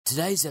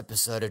Today's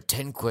episode of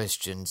 10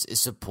 Questions is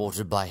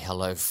supported by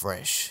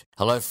HelloFresh.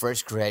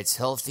 HelloFresh creates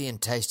healthy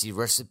and tasty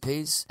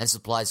recipes and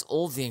supplies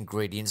all the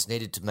ingredients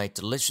needed to make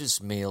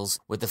delicious meals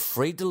with a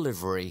free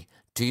delivery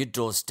to your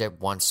doorstep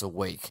once a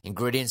week.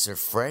 Ingredients are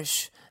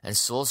fresh and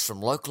sourced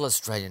from local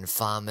Australian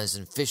farmers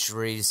and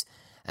fisheries,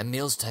 and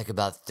meals take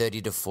about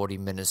 30 to 40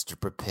 minutes to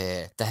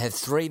prepare. They have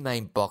three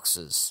main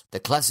boxes: the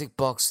classic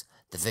box,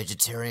 the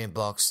vegetarian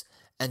box,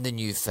 and the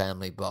new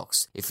family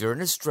box. If you're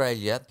in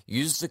Australia,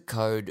 use the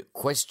code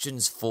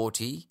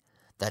QUESTIONS40,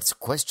 that's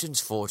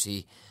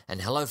QUESTIONS40, and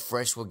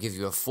HelloFresh will give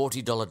you a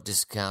 $40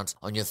 discount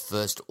on your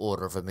first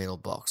order of a meal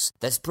box.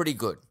 That's pretty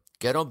good.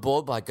 Get on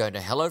board by going to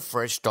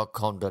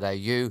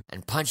hellofresh.com.au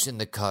and punch in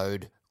the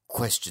code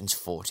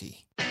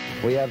QUESTIONS40.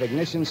 We have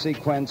ignition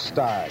sequence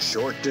start.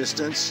 Short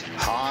distance,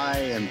 high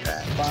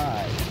impact.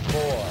 5,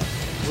 4,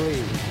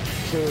 3,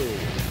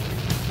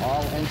 2,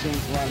 all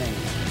engines running.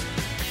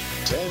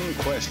 10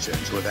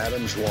 questions with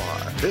Adam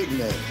Zwar. Big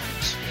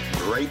names,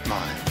 great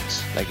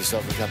minds. Make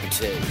yourself a cup of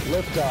tea.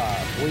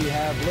 Liftoff. We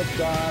have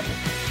liftoff.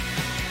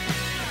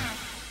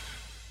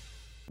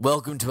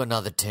 Welcome to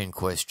another 10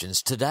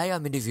 Questions. Today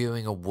I'm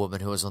interviewing a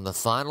woman who was on the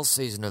final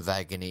season of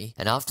Agony,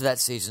 and after that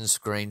season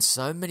screened,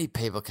 so many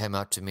people came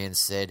up to me and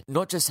said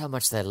not just how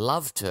much they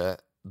loved her,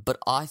 but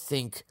I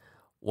think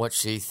what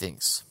she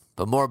thinks.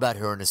 But more about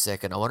her in a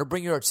second. I want to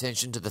bring your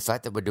attention to the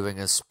fact that we're doing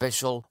a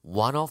special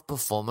one-off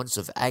performance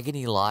of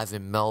Agony Live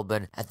in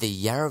Melbourne at the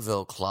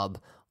Yarraville Club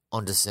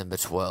on December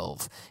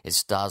 12. It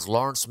stars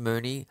Lawrence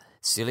Mooney,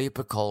 Celia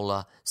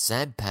Piccola,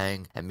 Sam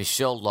Pang, and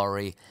Michelle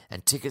Laurie,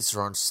 and tickets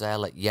are on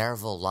sale at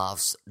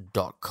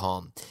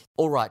yarravillelaughs.com.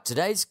 Alright,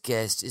 today's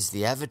guest is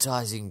the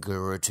advertising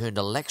guru turned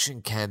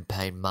election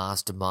campaign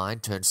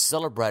mastermind turned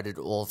celebrated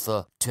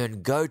author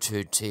turned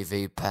go-to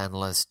TV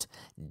panelist,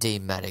 Dee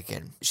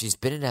Madigan. She's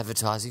been in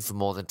advertising for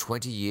more than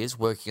 20 years,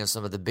 working on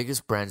some of the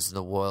biggest brands in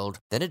the world.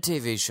 Then a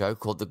TV show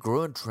called The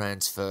Gruen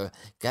Transfer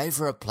gave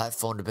her a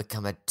platform to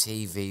become a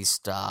TV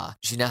star.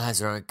 She now has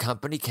her own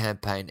company,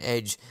 Campaign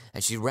Edge,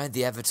 and she ran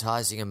the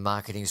advertising and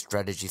marketing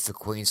strategy for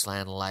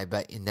Queensland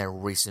Labor in their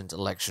recent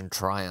election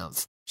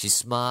triumph. She's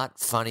smart,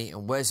 funny,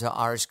 and wears her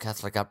Irish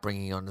Catholic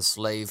upbringing on the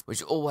sleeve,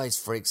 which always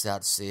freaks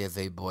out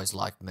CFV boys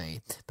like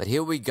me. But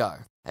here we go.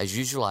 As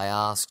usual, I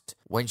asked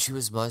when she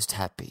was most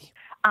happy.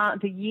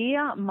 The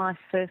year my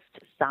first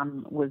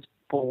son was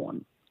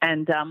born,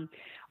 and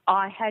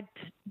I had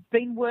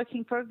been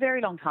working for a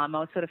very long time.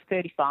 I was sort of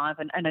 35,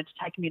 and it had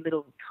taken me a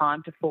little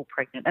time to fall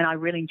pregnant, and I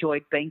really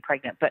enjoyed being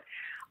pregnant. But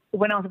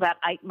when I was about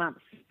 8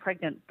 months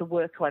pregnant, the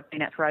work I'd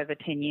been at for over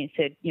 10 years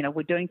said, you know,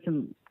 we're doing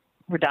some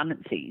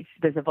redundancies.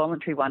 There's a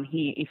voluntary one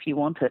here if you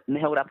want it, and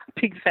held up a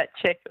big fat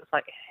check. It was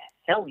like,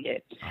 hell yeah.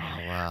 Oh,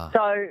 wow.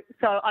 So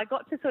I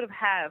got to sort of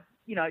have,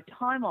 you know,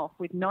 time off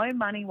with no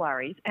money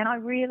worries, and I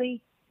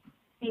really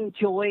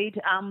enjoyed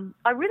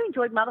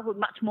motherhood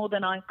much more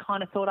than I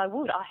kind of thought I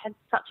would. I had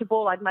such a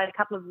ball. I'd made a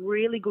couple of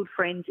really good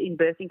friends in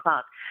birthing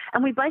class,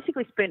 and we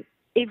basically spent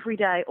every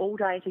day, all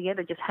day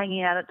together, just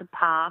hanging out at the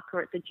park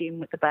or at the gym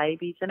with the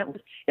babies, and it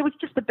was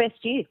just the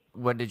best year.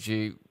 When did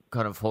you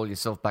kind of haul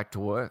yourself back to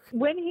work?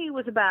 When he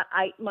was about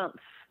 8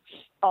 months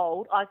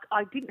old,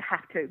 I didn't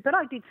have to, but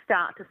I did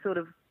start to sort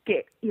of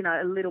get, you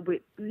know, a little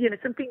bit, you know,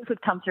 some things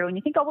would come through and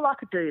you think, oh, well, I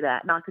could do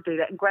that, and I could do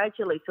that, and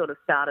gradually sort of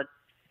started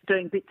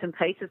doing bits and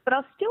pieces, but I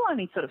was still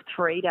only sort of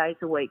 3 days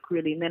a week,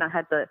 really, and then I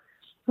had the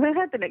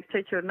next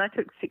teacher, and I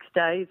took 6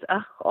 days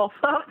off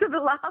after the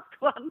last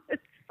one.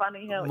 It's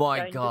funny how My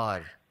changes.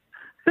 God.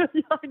 I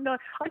know.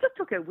 I just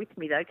took her with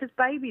me, though, because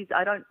babies,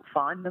 I don't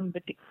find them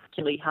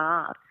particularly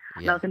hard.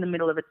 Yeah. And I was in the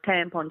middle of a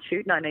tampon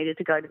shoot, and I needed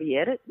to go to the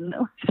edit, and it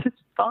was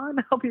just fine.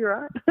 I'll be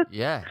right.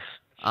 Yeah.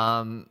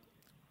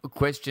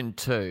 Question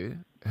 2,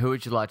 who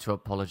would you like to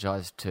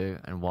apologise to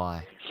and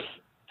why?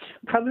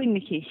 Probably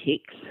Nikki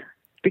Hicks,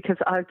 because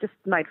I just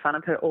made fun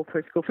of her all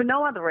through school for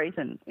no other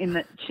reason, in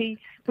that she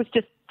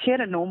had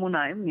a normal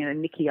name, you know,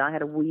 Nikki. I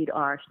had a weird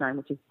Irish name,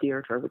 which is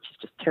Deirdre, which is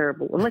just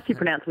terrible, unless you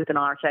pronounce it with an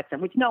Irish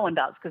accent, which no one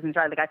does, because in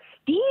Australia they go,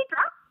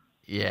 Deirdre.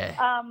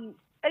 Yeah.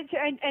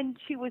 And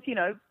she was, you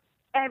know,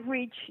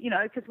 average, you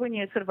know, because when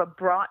you're sort of a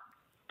bright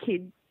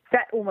kid,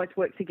 that almost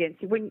works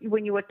against you.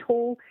 When you were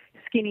tall,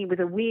 skinny, with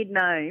a weird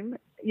name,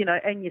 you know,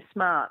 and you're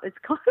smart, it's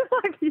kind of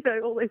like, you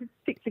know, all this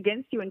sticks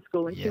against you in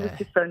school, and she was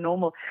just so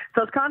normal.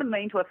 So I was kind of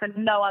mean to her for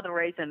no other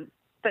reason,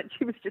 but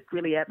she was just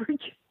really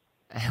average.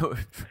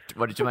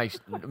 What did you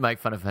make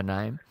fun of her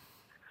name?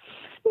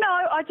 No,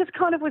 I just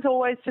kind of was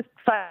always just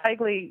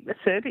vaguely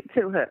acerbic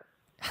to her.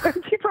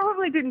 She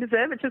probably didn't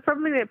deserve it. She's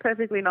probably a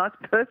perfectly nice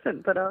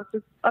person, but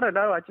I don't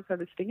know, I just had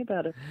this thing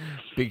about her.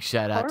 Big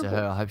shout out to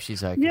her. I hope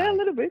she's okay. Yeah, a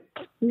little bit.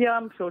 Yeah,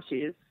 I'm sure she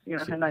is. You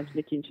know, her name's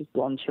Nikki and she's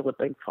blonde. She'll have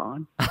been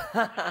fine.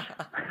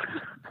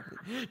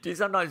 Do you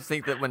sometimes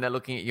think that when they're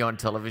looking at you on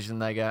television,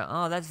 they go,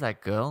 oh, that's that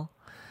girl.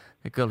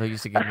 The girl who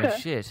used to give me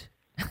shit.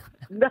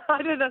 No,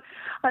 I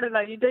don't know.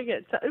 You do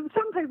get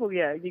some people.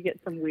 Yeah, you get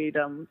some weird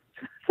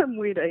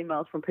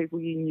emails from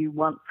people you knew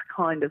once,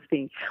 kind of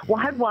thing.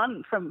 Well, I had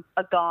one from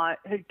a guy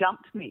who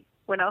dumped me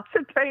when I was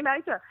a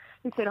teenager.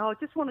 He said, "Oh, I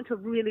just wanted to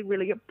really,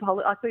 really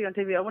apologize. I saw you on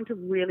TV. I want to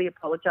really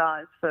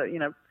apologise for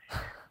dumping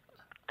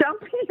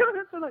you." And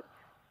I was like,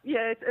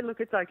 "Yeah,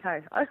 look, it's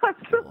okay. I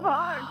survived."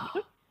 Wow.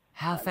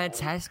 How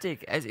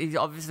fantastic! As he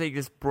obviously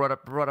just brought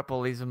up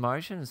all these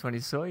emotions when he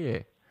saw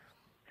you.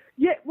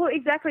 Yeah, well,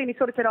 exactly. And he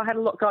sort of said, I had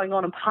a lot going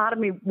on, and part of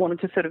me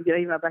wanted to sort of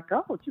email back,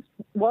 oh, just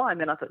why? And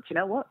then I thought, you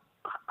know what?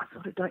 I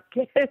sort of don't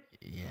care.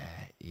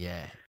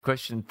 Yeah.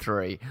 Question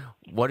 3.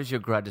 What is your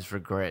greatest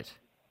regret?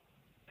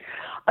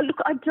 Look,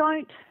 I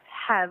don't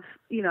have,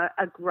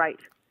 a great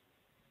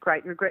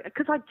regret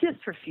because I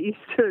just refuse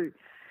to.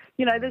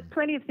 There's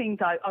plenty of things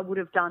I would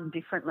have done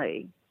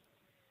differently.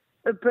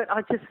 But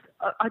I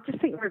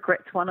just think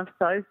regret's one of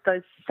those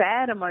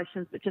sad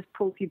emotions that just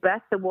pulls you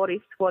back, the what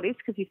ifs,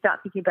 because you start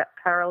thinking about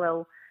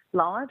parallel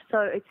lives. So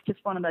it's just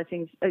one of those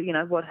things,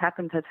 what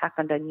happened has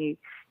happened and you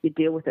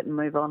deal with it and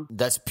move on.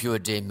 That's pure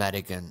Dee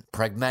Madigan,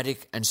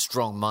 pragmatic and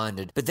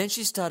strong-minded. But then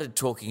she started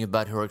talking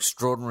about her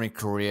extraordinary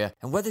career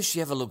and whether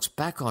she ever looks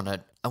back on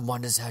it and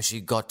wonders how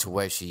she got to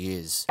where she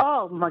is.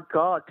 Oh, my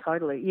God,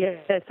 totally.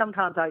 Yeah,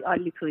 sometimes I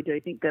literally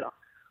do think that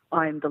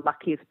I am the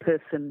luckiest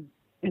person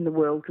in the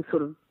world to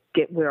sort of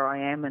get where I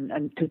am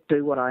and to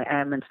do what I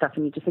am and stuff.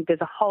 And you just think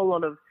there's a whole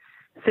lot of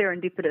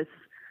serendipitous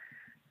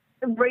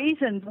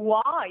reasons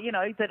why,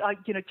 that I,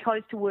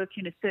 chose to work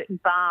in a certain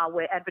bar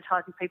where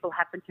advertising people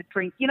happen to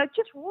drink,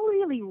 just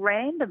really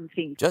random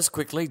things. Just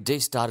quickly, Dee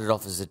started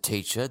off as a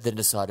teacher, then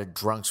decided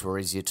drunks were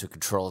easier to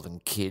control than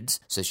kids,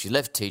 so she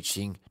left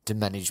teaching to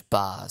manage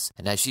bars.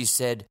 And as she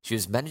said, she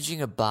was managing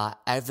a bar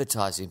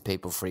advertising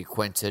people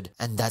frequented,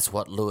 and that's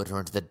what lured her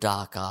into the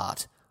dark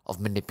art of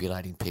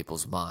manipulating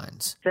people's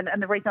minds.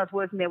 And the reason I was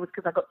working there was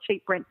because I got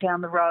cheap rent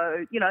down the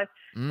road.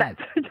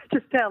 That's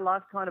just how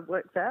life kind of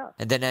works out.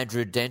 And then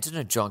Andrew Denton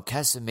and John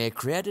Casimir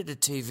created a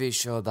TV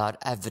show about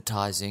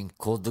advertising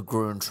called The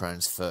Gruen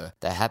Transfer.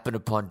 They happened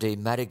upon Dee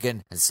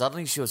Madigan and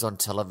suddenly she was on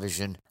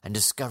television and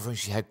discovering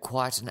she had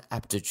quite an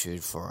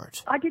aptitude for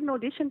it. I didn't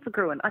audition for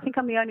Gruen. I think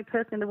I'm the only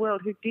person in the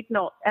world who did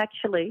not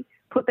actually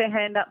put their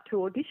hand up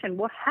to audition.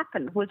 What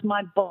happened was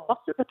my boss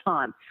at the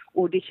time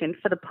auditioned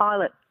for the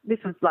pilot. This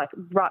was like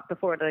right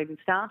before it even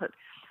started.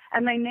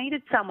 And they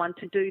needed someone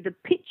to do the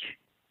pitch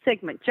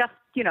segment just,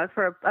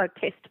 for a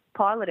test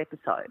pilot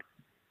episode.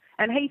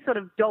 And he sort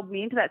of dobbed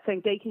me into that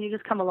saying, Dee, can you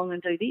just come along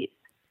and do this?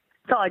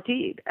 So I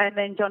did. And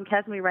then John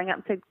Casimir rang up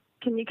and said,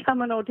 can you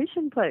come and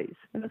audition, please?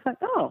 And it's like,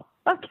 oh,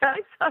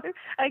 okay. So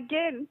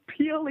again,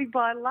 purely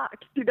by luck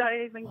did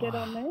I even get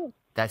on there.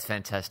 That's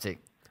fantastic.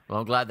 Well,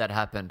 I'm glad that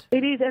happened.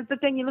 It is, but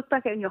then you look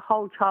back at your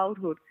whole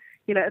childhood,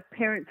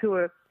 parents who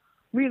are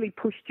really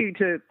pushed you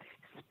to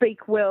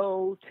speak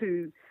well,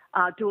 to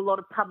do a lot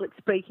of public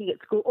speaking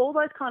at school, all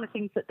those kind of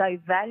things that they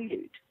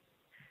valued,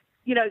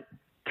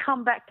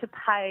 come back to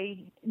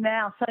pay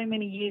now so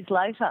many years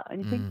later.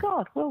 And you think,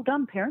 God, well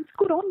done, parents.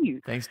 Good on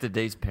you. Thanks to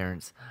Dee's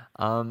parents.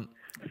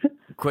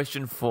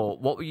 Question 4,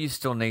 what will you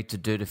still need to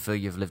do to feel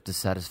you've lived a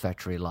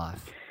satisfactory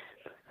life?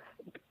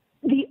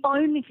 The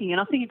only thing, and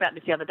I was thinking about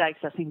this the other day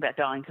because I was thinking about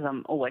dying because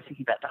I'm always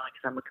thinking about dying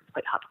because I'm a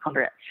complete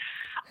hypochondriac.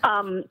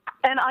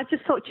 And I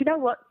just thought, you know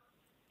what?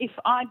 If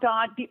I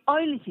died, the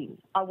only thing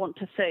I want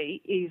to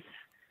see is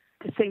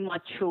to see my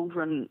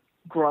children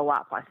grow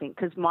up, I think,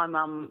 because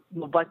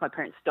both my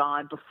parents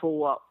died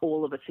before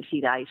all of us had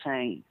hit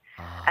 18.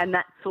 And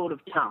that's sort of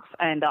tough.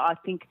 And I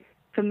think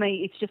for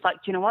me, it's just like,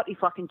 do you know what?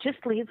 If I can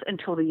just live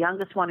until the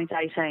youngest one is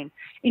 18,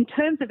 in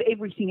terms of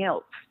everything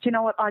else, do you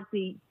know what? I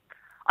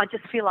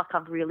just feel like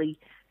I've really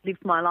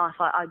lived my life.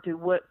 I do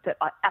work that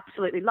I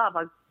absolutely love.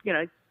 I,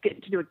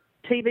 get to do a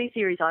TV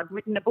series. I've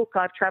written a book.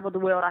 I've travelled the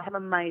world. I have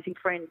amazing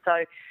friends.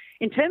 So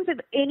in terms of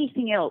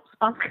anything else,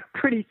 I'm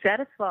pretty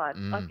satisfied.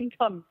 I think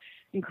I'm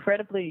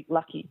incredibly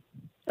lucky.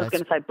 I was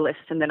going to say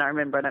blessed, and then I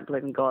remember I don't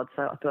believe in God,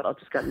 so I thought I'll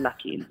just go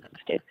lucky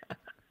instead.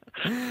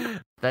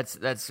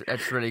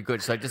 That's really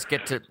good. So just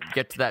get to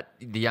that.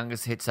 The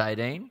youngest hits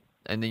 18,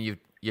 and then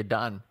you're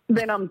done.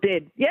 Then I'm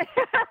dead. Yeah.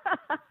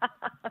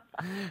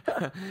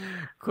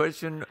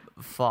 Question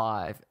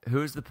 5.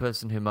 Who is the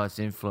person who most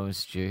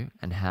influenced you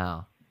and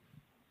how?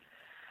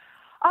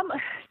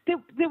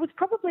 There was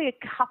probably a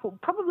couple.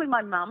 Probably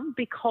my mum,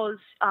 because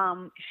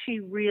she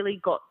really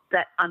got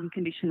that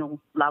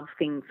unconditional love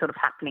thing sort of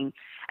happening.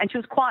 And she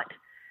was quite...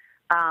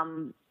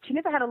 she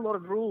never had a lot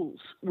of rules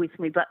with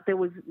me, but there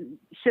was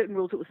certain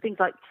rules. It was things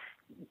like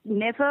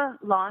never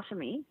lie to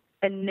me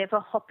and never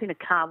hop in a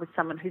car with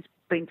someone who's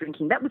been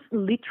drinking. That was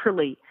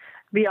literally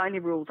the only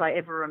rules I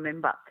ever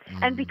remember.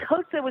 And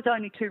because there was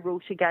only 2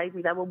 rules she gave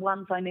me, they were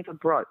ones I never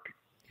broke.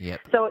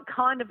 Yep. So it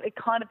kind of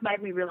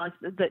made me realise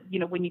that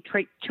when you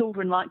treat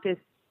children like they're,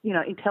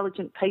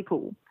 intelligent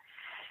people,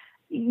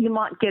 you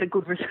might get a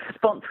good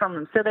response from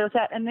them. So there was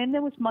that. And then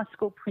there was my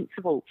school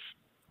principal.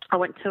 I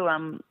went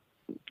to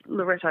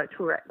Loretto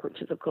Turek,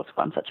 which is, of course,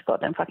 why I'm such a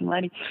goddamn fucking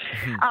lady.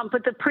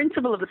 But the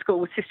principal of the school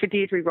was Sister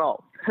Deirdre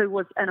Rolfe, who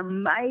was an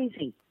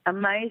amazing,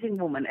 amazing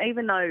woman.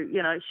 Even though,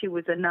 she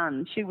was a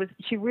nun,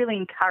 she really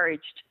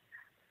encouraged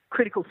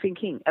critical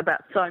thinking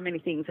about so many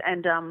things.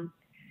 And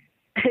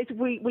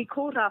we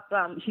caught up,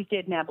 she's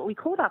dead now, but we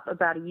caught up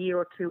about a year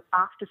or two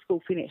after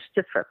school finished,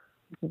 just for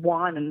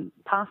wine and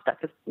pasta,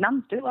 because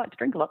nuns do like to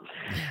drink a lot.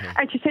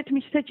 And she said to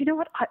me, you know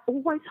what, I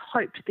always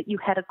hoped that you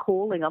had a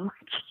calling. I'm like,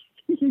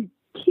 are you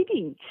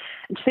kidding?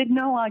 And she said,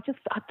 no, I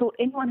thought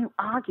anyone who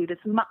argued as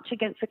much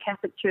against the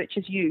Catholic Church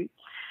as you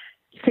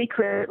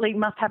secretly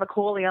must have a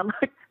calling. I'm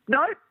like,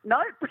 no.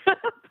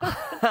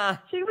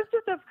 She was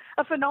just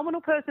a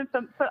phenomenal person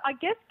for, I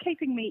guess,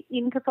 keeping me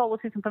in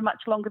Catholicism for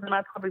much longer than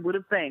I probably would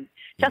have been,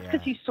 just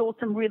because you saw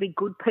some really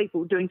good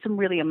people doing some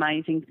really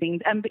amazing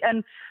things. And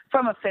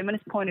from a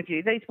feminist point of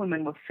view, these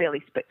women were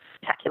fairly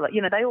spectacular.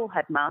 They all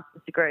had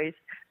master's degrees.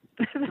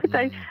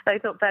 They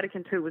thought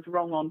Vatican II was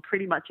wrong on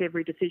pretty much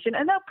every decision,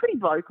 and they were pretty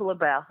vocal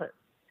about it.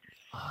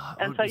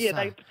 And so,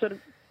 they sort of...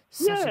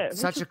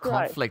 Such a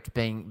conflict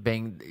being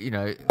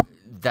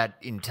that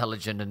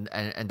intelligent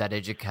and that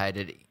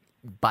educated,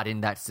 but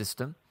in that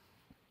system.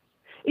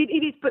 It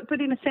is,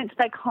 but in a sense,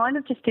 they kind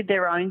of just did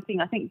their own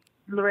thing. I think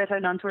Loretto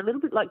nuns were a little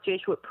bit like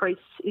Jesuit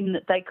priests in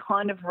that they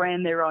kind of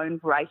ran their own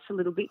race a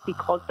little bit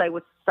because they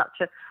were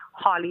such a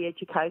highly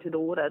educated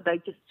order. They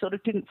just sort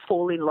of didn't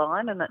fall in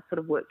line, and that sort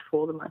of worked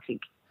for them, I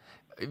think.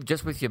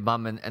 Just with your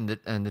mum and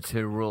the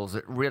two rules,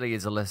 it really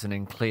is a lesson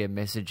in clear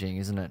messaging,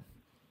 isn't it?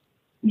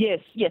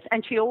 Yes.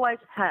 And she always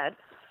had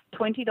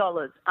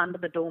 $20 under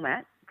the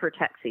doormat for a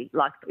taxi,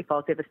 like if I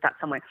was ever stuck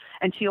somewhere.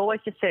 And she always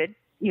just said,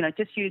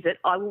 just use it.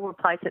 I will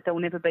replace it. There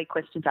will never be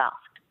questions asked.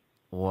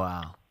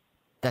 Wow.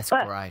 That's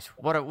great.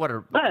 What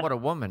a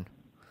woman.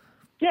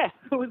 Yeah,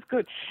 it was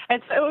good.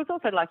 And so it was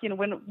also like,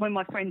 when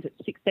my friends at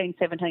 16,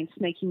 17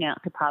 sneaking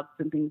out to pubs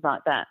and things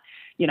like that,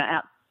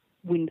 out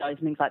windows and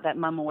things like that,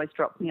 Mum always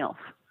dropped me off.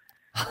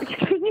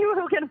 Because she knew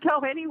we were going to go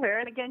anywhere.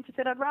 And again, she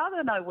said, I'd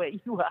rather know where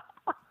you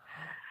are.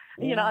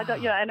 I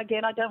don't. And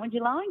again, I don't want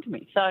you lying to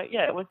me. So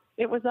it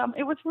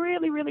was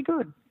really, really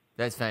good.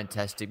 That's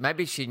fantastic.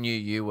 Maybe she knew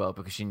you well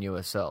because she knew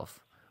herself,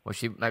 or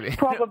she maybe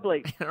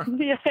probably.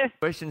 Yeah.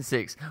 Question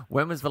 6: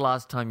 when was the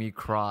last time you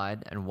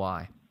cried and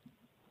why?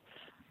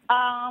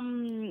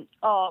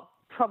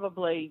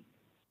 Probably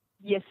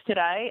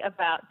yesterday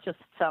about just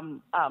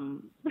some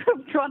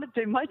trying to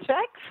do my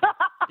tax.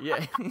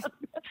 Yeah.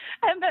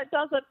 And that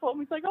does it for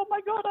me. It's like, oh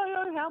my God, I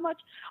owe how much?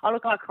 I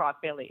cry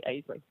fairly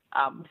easily.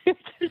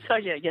 So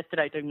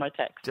yesterday doing my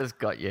tax. Just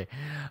got you.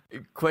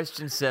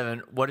 Question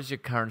 7, what is your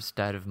current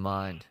state of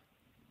mind?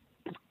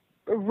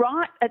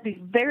 Right at this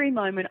very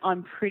moment,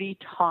 I'm pretty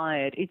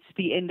tired. It's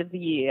the end of the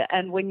year.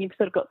 And when you've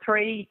sort of got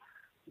 3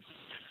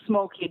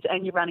 small kids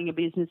and you're running a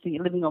business and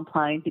you're living on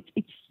planes,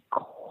 it's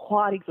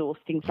quite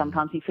exhausting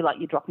sometimes. You feel like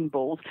you're dropping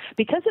balls.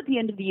 Because at the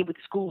end of the year with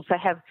schools, they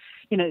have,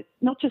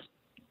 not just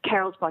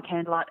carols by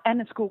candlelight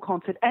and a school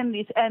concert and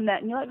this and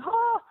that. And you're like,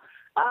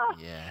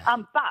 Yeah.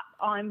 But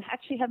I'm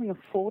actually having a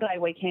 4-day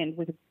weekend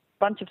with a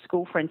bunch of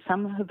school friends,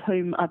 some of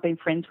whom I've been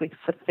friends with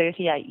for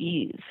 38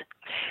 years.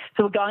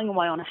 So we're going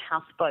away on a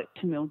houseboat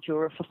to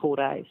Mildura for 4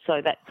 days.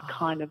 So that's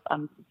kind of,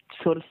 I'm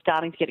sort of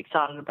starting to get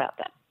excited about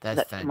that.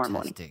 That's tomorrow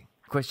morning. fantastic.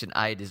 Question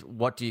 8 is,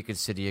 what do you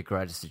consider your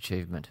greatest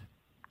achievement?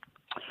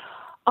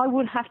 I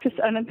would have to,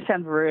 and it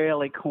sounds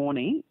really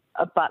corny,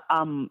 but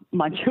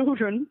my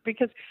children,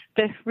 because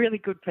they're really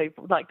good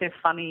people. Like, they're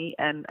funny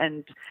and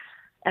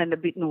a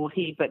bit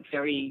naughty, but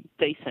very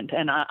decent,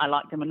 and I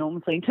like them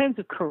enormously. In terms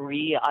of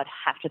career, I'd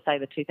have to say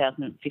the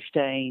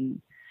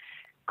 2015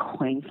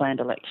 Queensland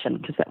election,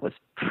 because that was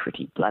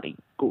pretty bloody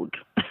good.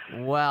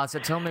 Wow, so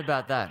tell me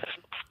about that.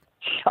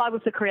 I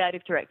was the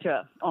creative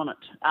director on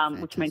it,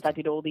 which means I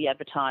did all the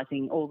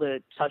advertising, all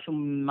the social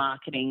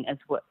marketing, as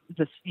well,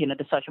 the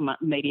social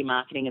media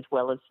marketing, as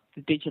well as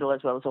the digital,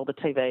 as well as all the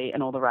TV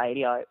and all the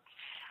radio.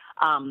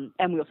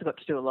 And we also got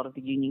to do a lot of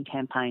the union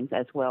campaigns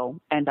as well.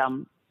 And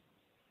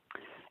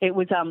it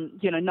was,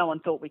 no one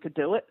thought we could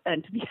do it.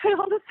 And to be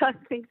honest, I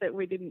think that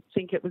we didn't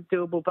think it was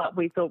doable, but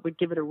we thought we'd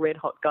give it a red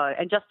hot go.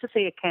 And just to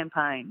see a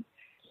campaign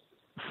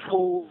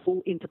fall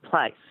into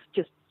place,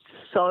 just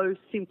so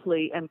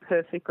simply and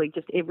perfectly,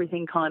 just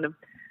everything kind of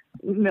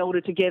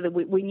melded together.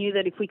 We knew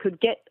that if we could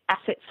get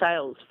asset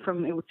sales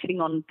from, it was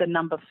sitting on the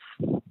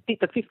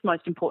 5th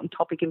most important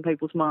topic in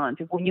people's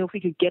minds. If we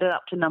could get it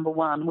up to number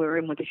 1, we were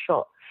in with a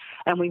shot.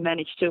 And we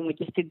managed to, and we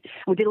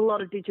did a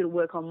lot of digital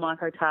work on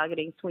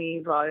micro-targeting,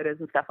 swinging voters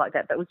and stuff like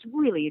that. That was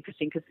really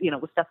interesting because,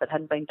 it was stuff that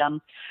hadn't been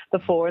done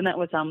before, and that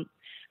was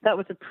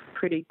a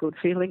pretty good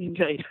feeling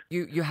indeed.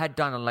 You had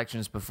done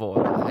elections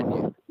before, hadn't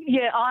you?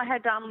 Yeah, I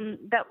had.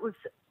 That was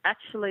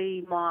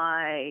actually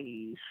my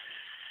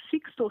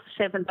 6th or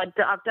 7th.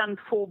 I've done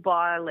 4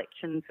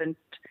 by-elections and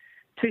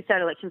 2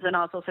 state elections, and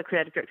I was also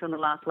creative director on the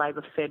last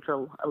Labor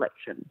federal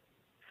election.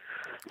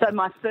 So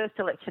my first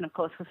election, of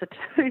course, was the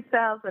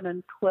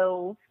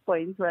 2012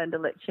 Queensland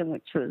election,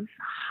 which was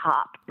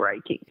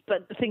heartbreaking.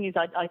 But the thing is,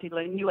 I did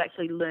learn. You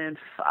actually learn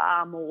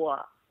far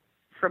more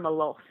from a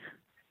loss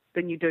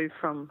than you do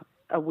from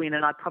a win,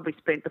 and I probably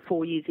spent the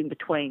 4 years in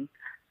between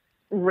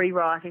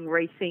rewriting,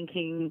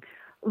 rethinking,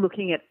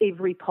 looking at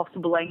every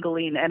possible angle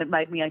in, and it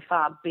made me a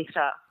far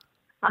better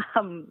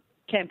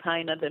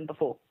campaigner than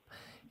before.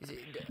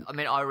 I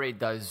mean, I read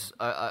those,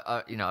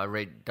 I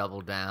read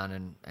Double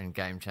Down and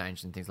Game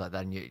Change and things like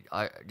that, and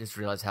I just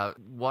realised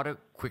what a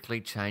quickly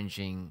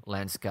changing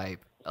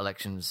landscape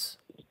elections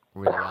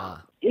really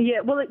are.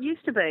 Yeah, well, it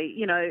used to be,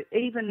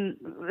 even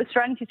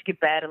Australians used to give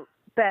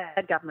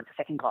bad government a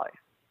second go.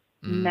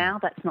 Now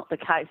that's not the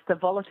case. The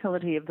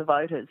volatility of the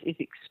voters is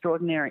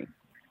extraordinary.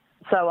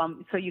 So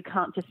you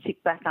can't just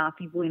sit back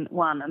after you've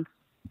won and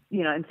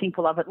think,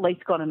 well, I've at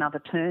least got another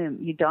term.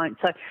 You don't.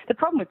 So the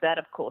problem with that,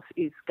 of course,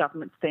 is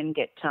governments then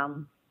get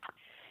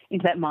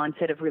into that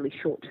mindset of really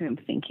short-term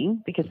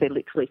thinking because they're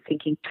literally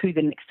thinking to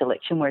the next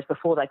election, whereas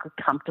before they could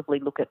comfortably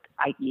look at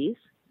 8 years.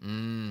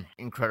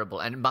 Incredible.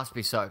 And it must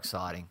be so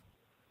exciting.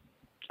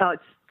 Oh,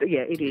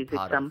 it is.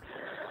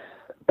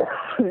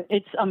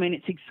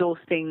 It's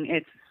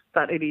exhausting.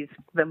 But it is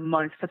the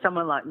most, for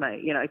someone like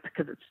me,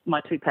 because it's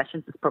my two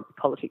passions is probably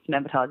politics and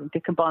advertising.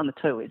 To combine the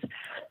two is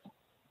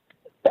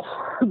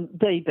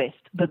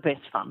the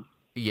best fun.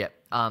 Yeah.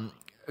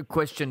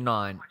 Question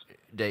 9,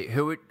 Dee.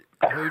 Who would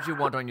you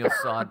want on your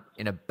side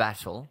in a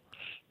battle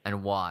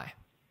and why?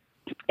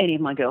 Any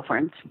of my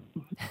girlfriends.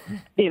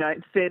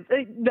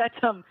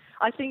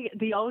 I think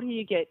the older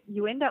you get,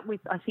 you end up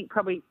with, I think,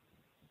 probably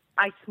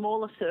a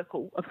smaller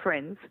circle of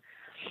friends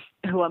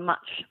who are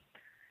much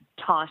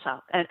tighter,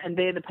 and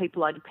they're the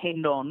people I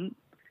depend on,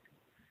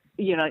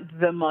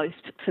 the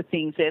most for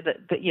things there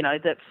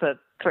that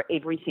for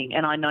everything.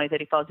 And I know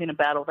that if I was in a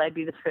battle, they'd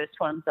be the first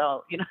ones.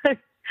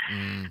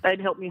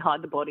 They'd help me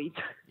hide the bodies.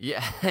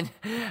 Yeah, and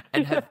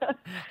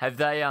have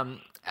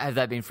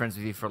they been friends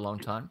with you for a long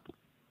time?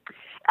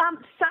 Some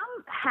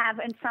have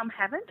and some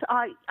haven't.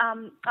 I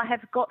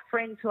have got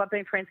friends who I've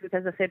been friends with,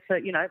 as I said,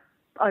 for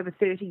over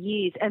 30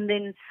 years, and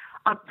then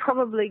I've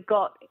probably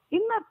got, in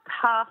the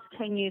past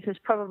 10 years, there's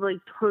probably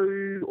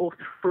 2 or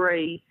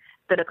 3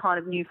 that are kind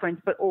of new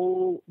friends, but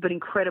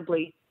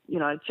incredibly,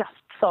 just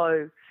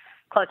so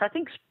close. I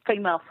think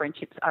female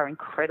friendships are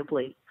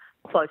incredibly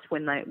close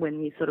when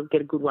you sort of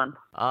get a good one.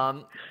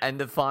 And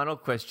the final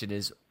question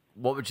is,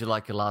 what would you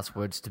like your last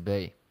words to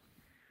be?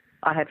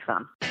 I had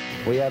fun.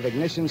 We have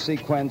ignition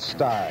sequence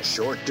start.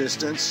 Short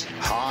distance,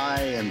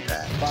 high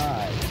impact.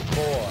 5,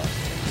 4,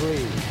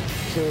 3,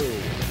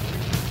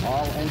 2,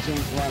 all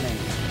engines running.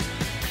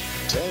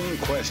 10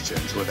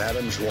 questions with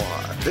Adam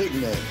Zwar. Big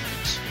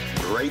names,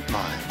 great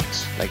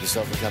minds. Make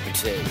yourself a cup of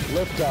tea.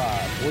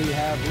 Liftoff. We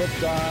have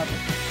liftoff.